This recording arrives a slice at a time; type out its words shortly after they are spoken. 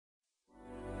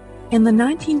In the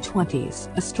 1920s,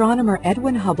 astronomer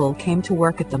Edwin Hubble came to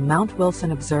work at the Mount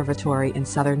Wilson Observatory in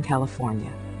Southern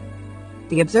California.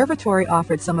 The observatory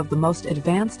offered some of the most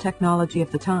advanced technology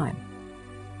of the time.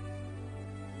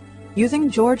 Using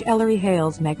George Ellery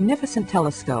Hale's magnificent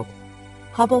telescope,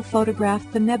 Hubble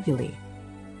photographed the nebulae,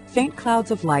 faint clouds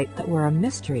of light that were a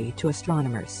mystery to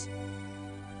astronomers.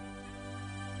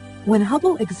 When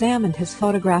Hubble examined his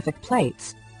photographic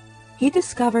plates, he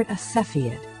discovered a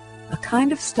Cepheid, a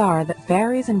kind of star that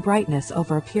varies in brightness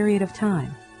over a period of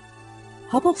time.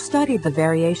 Hubble studied the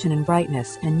variation in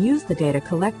brightness and used the data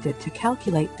collected to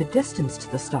calculate the distance to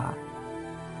the star.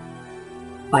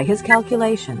 By his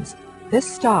calculations, this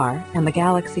star and the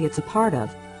galaxy it's a part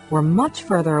of were much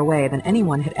further away than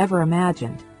anyone had ever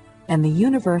imagined, and the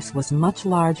universe was much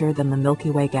larger than the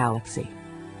Milky Way galaxy.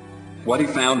 What he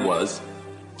found was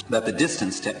that the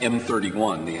distance to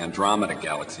M31, the Andromeda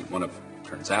galaxy, one of,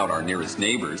 turns out, our nearest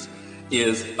neighbors,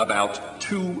 is about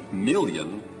 2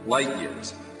 million light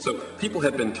years. So people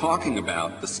have been talking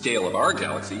about the scale of our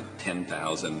galaxy,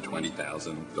 10,000,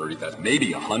 20,000, 30,000,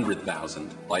 maybe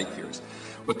 100,000 light years.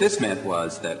 What this meant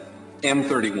was that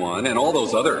M31 and all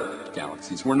those other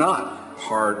galaxies were not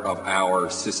part of our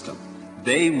system.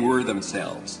 They were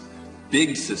themselves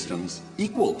big systems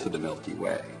equal to the Milky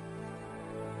Way.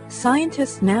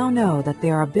 Scientists now know that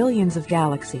there are billions of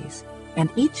galaxies, and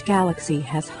each galaxy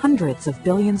has hundreds of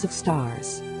billions of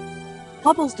stars.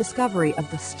 Hubble's discovery of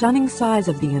the stunning size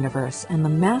of the universe and the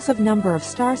massive number of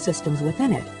star systems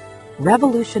within it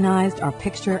revolutionized our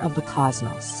picture of the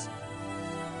cosmos.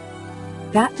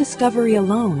 That discovery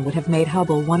alone would have made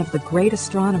Hubble one of the great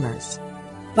astronomers,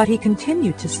 but he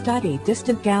continued to study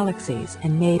distant galaxies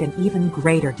and made an even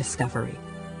greater discovery.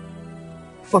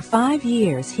 For 5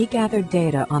 years, he gathered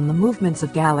data on the movements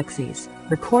of galaxies,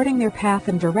 recording their path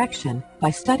and direction by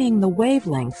studying the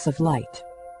wavelengths of light.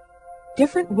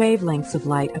 Different wavelengths of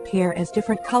light appear as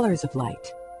different colors of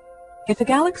light. If a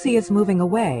galaxy is moving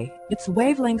away, its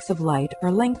wavelengths of light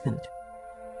are lengthened.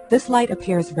 This light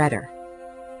appears redder.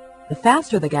 The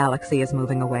faster the galaxy is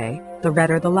moving away, the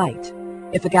redder the light.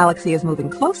 If a galaxy is moving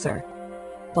closer,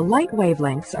 the light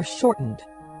wavelengths are shortened,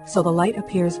 so the light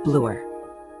appears bluer.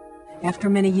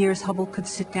 After many years, Hubble could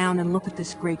sit down and look at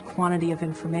this great quantity of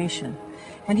information,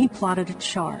 and he plotted a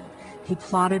chart. He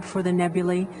plotted for the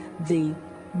nebulae the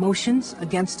motions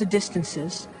against the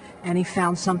distances, and he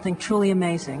found something truly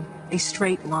amazing, a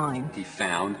straight line. He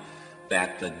found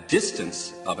that the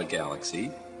distance of a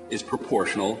galaxy is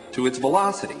proportional to its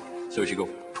velocity. So as you go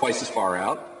twice as far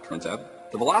out, turns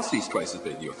out the velocity is twice as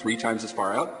big. You go 3 times as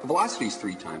far out, the velocity is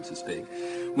 3 times as big.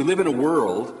 We live in a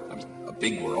world, a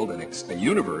big world, and a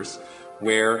universe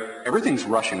where everything's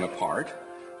rushing apart,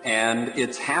 and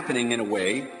it's happening in a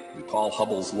way we call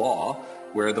Hubble's law,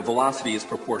 where the velocity is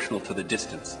proportional to the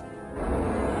distance.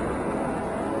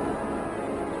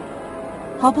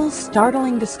 Hubble's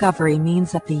startling discovery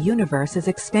means that the universe is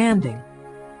expanding,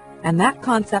 and that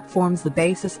concept forms the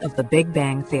basis of the Big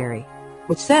Bang theory,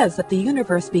 which says that the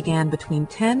universe began between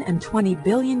 10 and 20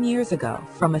 billion years ago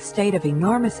from a state of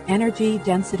enormous energy,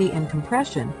 density, and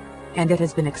compression, and it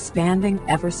has been expanding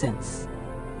ever since.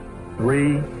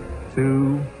 3,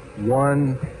 2,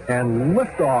 1, and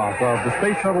liftoff of the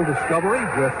Space Shuttle Discovery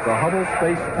with the Hubble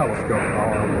Space Telescope,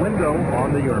 our window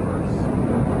on the universe.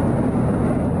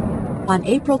 On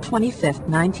April 25,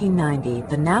 1990,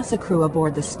 the NASA crew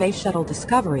aboard the Space Shuttle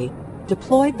Discovery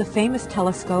deployed the famous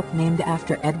telescope named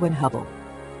after Edwin Hubble.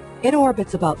 It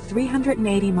orbits about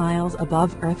 380 miles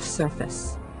above Earth's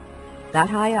surface. That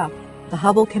high up, the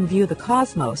Hubble can view the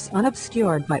cosmos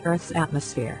unobscured by Earth's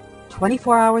atmosphere,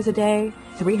 24 hours a day,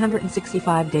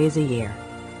 365 days a year.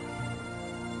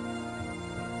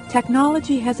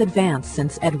 Technology has advanced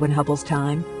since Edwin Hubble's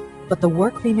time, but the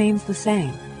work remains the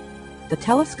same. The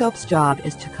telescope's job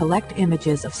is to collect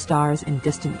images of stars in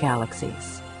distant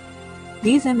galaxies.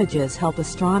 These images help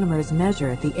astronomers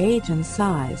measure the age and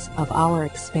size of our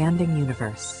expanding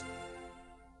universe.